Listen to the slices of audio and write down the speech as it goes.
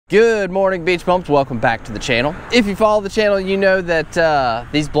Good morning, beach bumps. Welcome back to the channel. If you follow the channel, you know that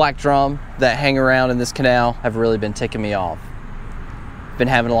these black drum that hang around in this canal have really been ticking me off. Been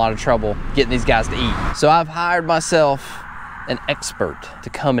having a lot of trouble getting these guys to eat. So I've hired myself an expert to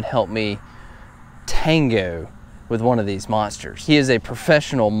come and help me tango with one of these monsters. He is a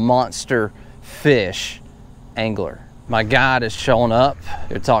professional monster fish angler. My guide is showing up.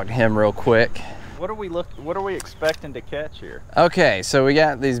 Go talk to him real quick. What are we expecting to catch here? Okay, so we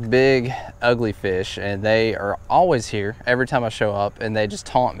got these big ugly fish and they are always here every time I show up, and they just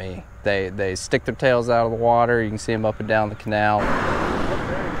taunt me. They stick their tails out of the water. You can see them up and down the canal.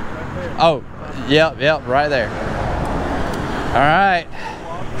 Right Oh, yep, right there. All right,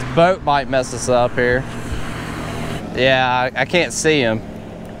 this boat might mess us up here. Yeah, I can't see him.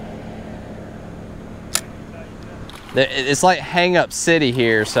 It's like hang up city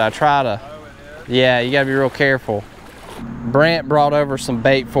here, so I try to, yeah, you gotta be real careful. Brant brought over some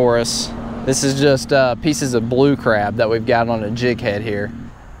bait for us. This is just pieces of blue crab that we've got on a jig head here.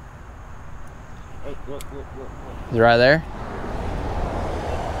 Look. Is it right there?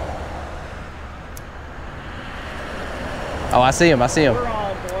 Oh, I see him. We're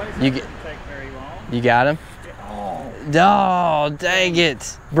on, boys. It didn't take very long. You got him? Oh, dang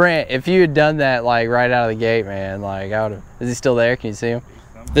it. Brant, if you had done that like right out of the gate, man, like I would have. Is he still there? Can you see him?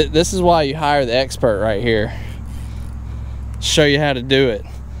 This is why you hire the expert right here. Show you how to do it.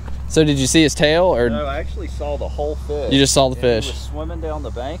 So did you see his tail, or? No, I actually saw the whole fish. You just saw the fish. He was swimming down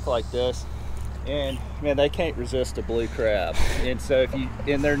the bank like this, and man, they can't resist a blue crab. And so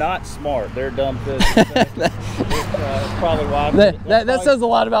and they're not smart, they're dumb fish. So it's probably why. That says a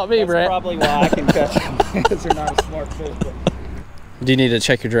lot about me, Brant. That's probably why I can catch them, because they're not a smart fish. Do you need to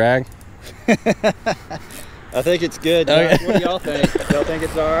check your drag? I think it's good. Okay. What do y'all think? Y'all think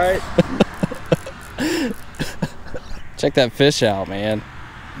it's all right? Check that fish out, man.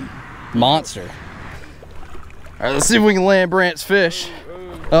 Monster. All right, let's see if we can land Brant's fish.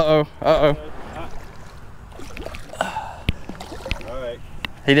 Uh-oh. All right.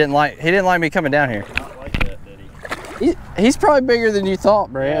 He didn't like me coming down here. Not like that, did he? He's probably bigger than you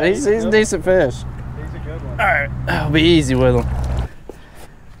thought, Brant. Yeah, he's a decent fish. He's a good one. All right, I'll be easy with him.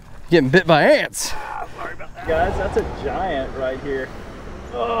 Getting bit by ants. Sorry about that. Guys, that's a giant right here.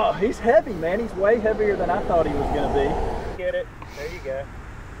 Oh, he's heavy, man. He's way heavier than I thought he was going to be. Get it. There you go.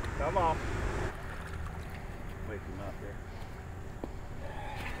 Come on. Wake him up there.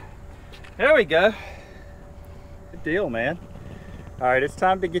 There we go. Good deal, man. All right, it's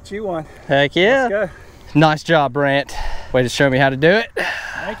time to get you one. Heck yeah. Let's go. Nice job, Brant. Way to show me how to do it.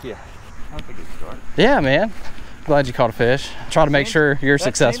 Thank you. That's a good start. Yeah, man. Glad you caught a fish. Try to make sure you're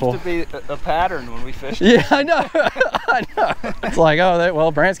successful. That seems to be a pattern when we fish. Yeah, I know. I know. It's like, oh,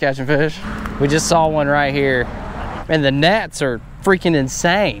 well, Brant's catching fish. We just saw one right here. Man, the gnats are freaking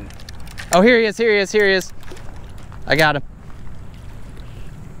insane. Oh, here he is. I got him.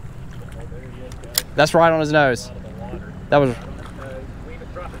 That's right on his nose. That was.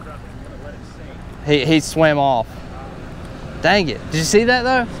 He swam off. Dang it. Did you see that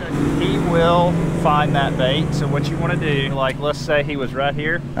though? He will find that bait. So what you want to do, like let's say he was right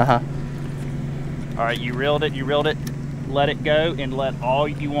here. Uh-huh. All right, you reeled it, let it go, and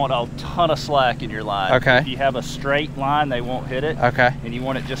you want a ton of slack in your line. Okay. If you have a straight line, they won't hit it. Okay. And you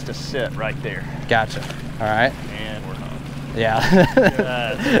want it just to sit right there. Gotcha. All right. And we're home. Yeah.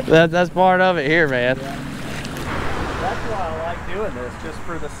 That's part of it here, man. Yeah. That's why I like doing this, just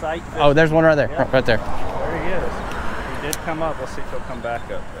for the sight. Oh, there's one right there. Yeah. Right there. There he is. He did come up. Let's see if he'll come back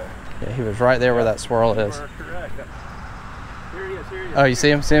up there. Yeah, he was right there where that swirl is. Correct. Here he is. Oh, you see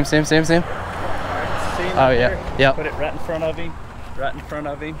him? See him? Oh, yeah. Yep. Put it right in front of him. All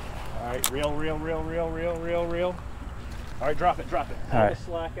right, reel. All right, drop it. All right. The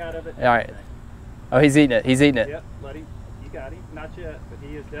slack out of it. All right. Oh, he's eating it. Yep, let him. You got him. Not yet, but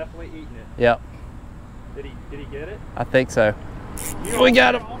he is definitely eating it. Yep. Did he get it? I think so. We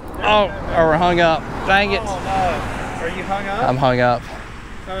got him. Oh, we're hung up. Dang it. Oh, no. Are you hung up? I'm hung up.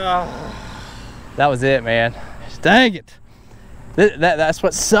 That was it, man. Dang it. That's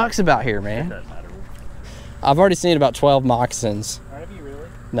what sucks about here, man. It doesn't matter. I've already seen about 12 moccasins. Have you really?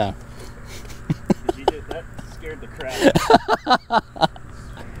 No. That scared the crap.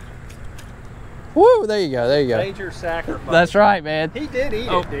 Woo, there you go. Major sacrifice. That's right, man. He did eat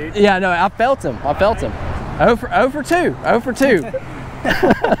it, dude. Yeah, no, I felt him. 0 for 2.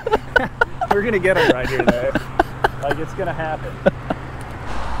 We're going to get him right here, though. Like, it's going to happen.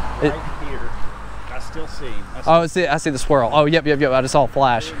 Right here. I still see him. I see the swirl. Oh, yep. I just saw a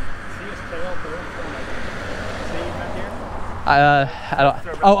flash. See his tail through in front of him? See him right here? I don't.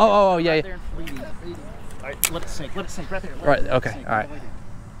 Oh, yeah. Right there and feed him. All right, let it sink right there. Right. Okay. All right.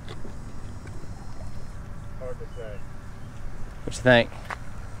 Hard to say. What you think?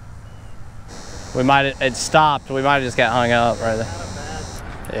 We might have, it stopped. We might have just got hung up right there.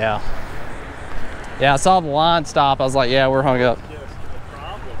 Yeah. Yeah, I saw the line stop. I was like, yeah, we're hung up.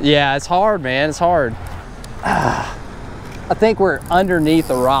 Yeah, it's hard, man. It's hard. I think we're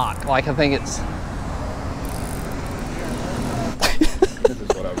underneath a rock. Like, I think it's... This is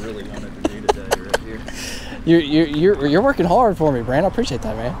what I really wanted to do today right here. You're working hard for me, Brand. I appreciate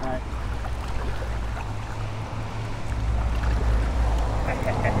that, man. All right.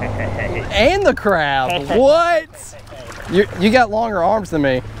 And the crab. What? You got longer arms than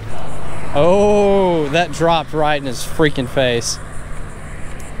me. Oh, that dropped right in his freaking face.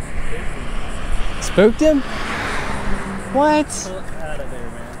 Spooked him? What? Out of there,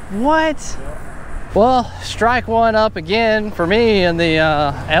 man. What? Well, strike one up again for me in the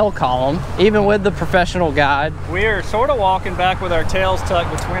L column, even with the professional guide. We are sort of walking back with our tails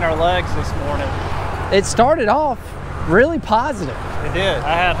tucked between our legs this morning. It started off really positive. It did.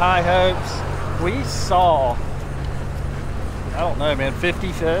 I had high hopes. We saw, I don't know, man,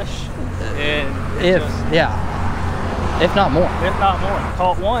 50 fish. And if not more. If not more.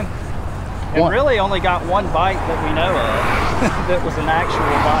 Caught one. And really only got one bite that we know of that was an actual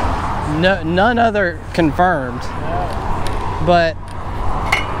bite. No, none other confirmed. No. But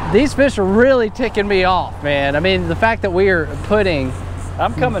these fish are really ticking me off, man. I mean, the fact that we are putting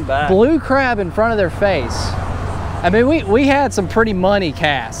I'm coming back. blue crab in front of their face. I mean, we had some pretty money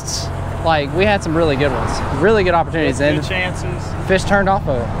casts. Like, we had some really good ones, really good opportunities. Good chances. Fish turned off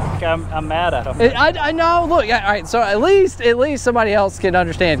of it. I'm mad at them. I know. Look, all right. So at least somebody else can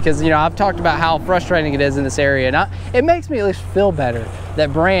understand, because, you know, I've talked about how frustrating it is in this area, and it makes me at least feel better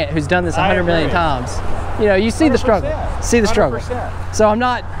that Brant, who's done this 100 million times, you know, you see the struggle, see the struggle. 100%. So I'm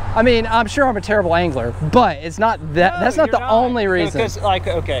not. I mean, I'm sure I'm a terrible angler, but it's not that. No, that's not the only reason. Because, like,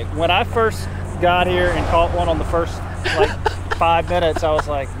 okay, when I first got here and caught one on the first, like, 5 minutes, I was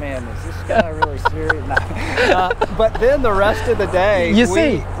like, man, is this guy really serious? But then the rest of the day,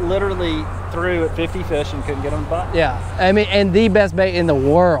 we literally threw at 50 fish and couldn't get them to bite. Yeah, I mean, and the best bait in the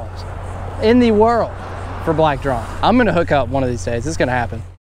world for black drum. I'm gonna hook up one of these days. It's gonna happen.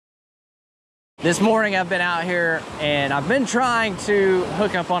 This morning I've been out here and I've been trying to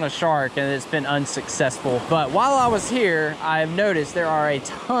hook up on a shark, and it's been unsuccessful. But while I was here, I've noticed there are a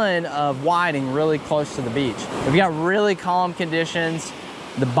ton of whiting really close to the beach. We've got really calm conditions.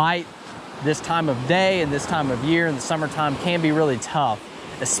 The bite this time of day and this time of year in the summertime can be really tough,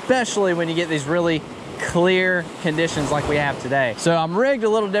 especially when you get these really clear conditions like we have today. So I'm rigged a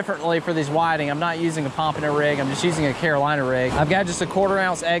little differently for these whiting. I'm not using a pompano rig, I'm just using a Carolina rig. I've got just a 1/4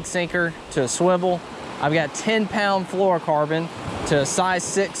 ounce egg sinker to a swivel. I've got 10-pound fluorocarbon to a size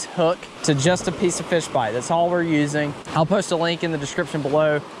 6 hook to just a piece of fish bite. That's all we're using. I'll post a link in the description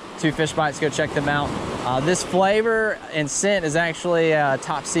below to fish bites, go check them out. This flavor and scent is actually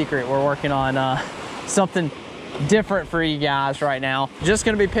top secret. We're working on something different for you guys right now. Just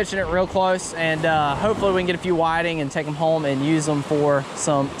gonna be pitching it real close, and hopefully we can get a few whiting and take them home and use them for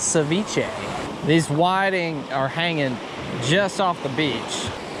some ceviche. These whiting are hanging just off the beach.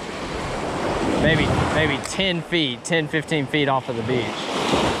 Maybe 10 feet, 10, 15 feet off of the beach.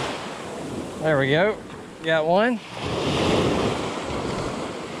 There we go. Got one.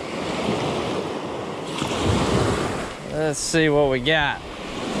 Let's see what we got.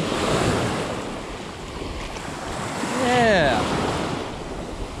 Yeah.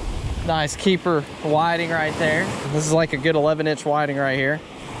 Nice keeper whiting right there. This is like a good 11-inch whiting right here.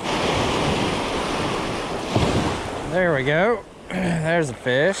 There we go. There's a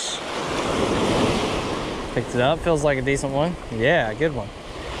fish. Picked it up, feels like a decent one. Yeah, good one.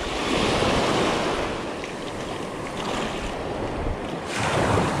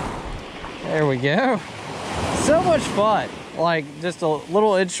 There we go. So much fun. Like, just a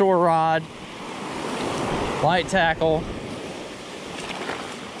little inshore rod, light tackle,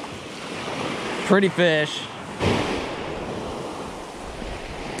 pretty fish.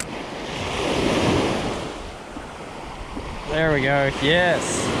 There we go,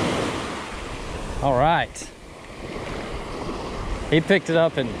 yes. All right. He picked it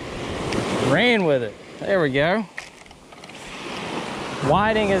up and ran with it. There we go.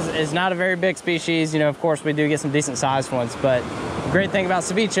 Whiting is not a very big species. You know, of course, we do get some decent sized ones, but the great thing about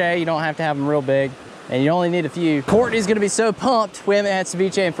ceviche, you don't have to have them real big, and you only need a few. Courtney's gonna be so pumped. We haven't had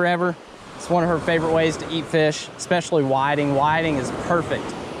ceviche in forever. It's one of her favorite ways to eat fish, especially whiting. Whiting is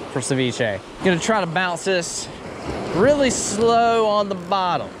perfect for ceviche. Gonna try to bounce this really slow on the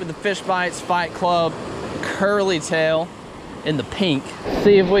bottom with the Fish Bites Fight Club curly tail in the pink.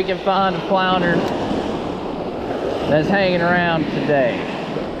 See if we can find a flounder that's hanging around today.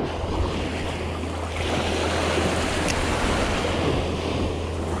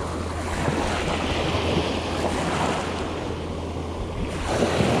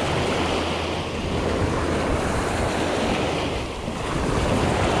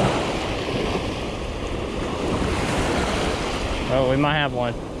 Oh, we might have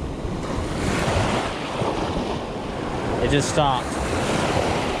one. It just stopped.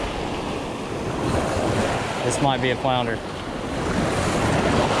 This might be a flounder.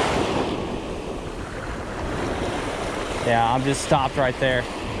 Yeah, I'm just stopped right there.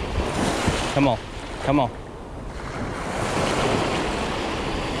 Come on, come on.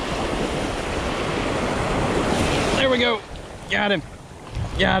 There we go. Got him.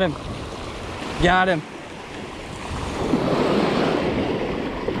 Got him. Got him.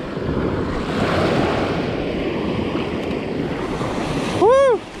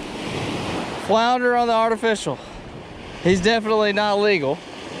 Woo! Flounder on the artificial. He's definitely not legal.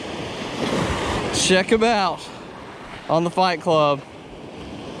 Check him out on the Fight Club.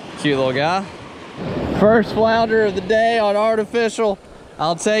 Cute little guy. First flounder of the day on artificial.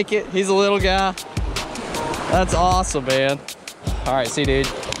 I'll take it. He's a little guy. That's awesome, man. All right, see, dude.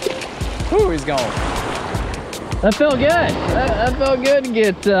 Whoo, he's gone. That felt good. That felt good to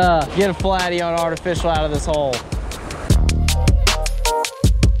get a flatty on artificial out of this hole.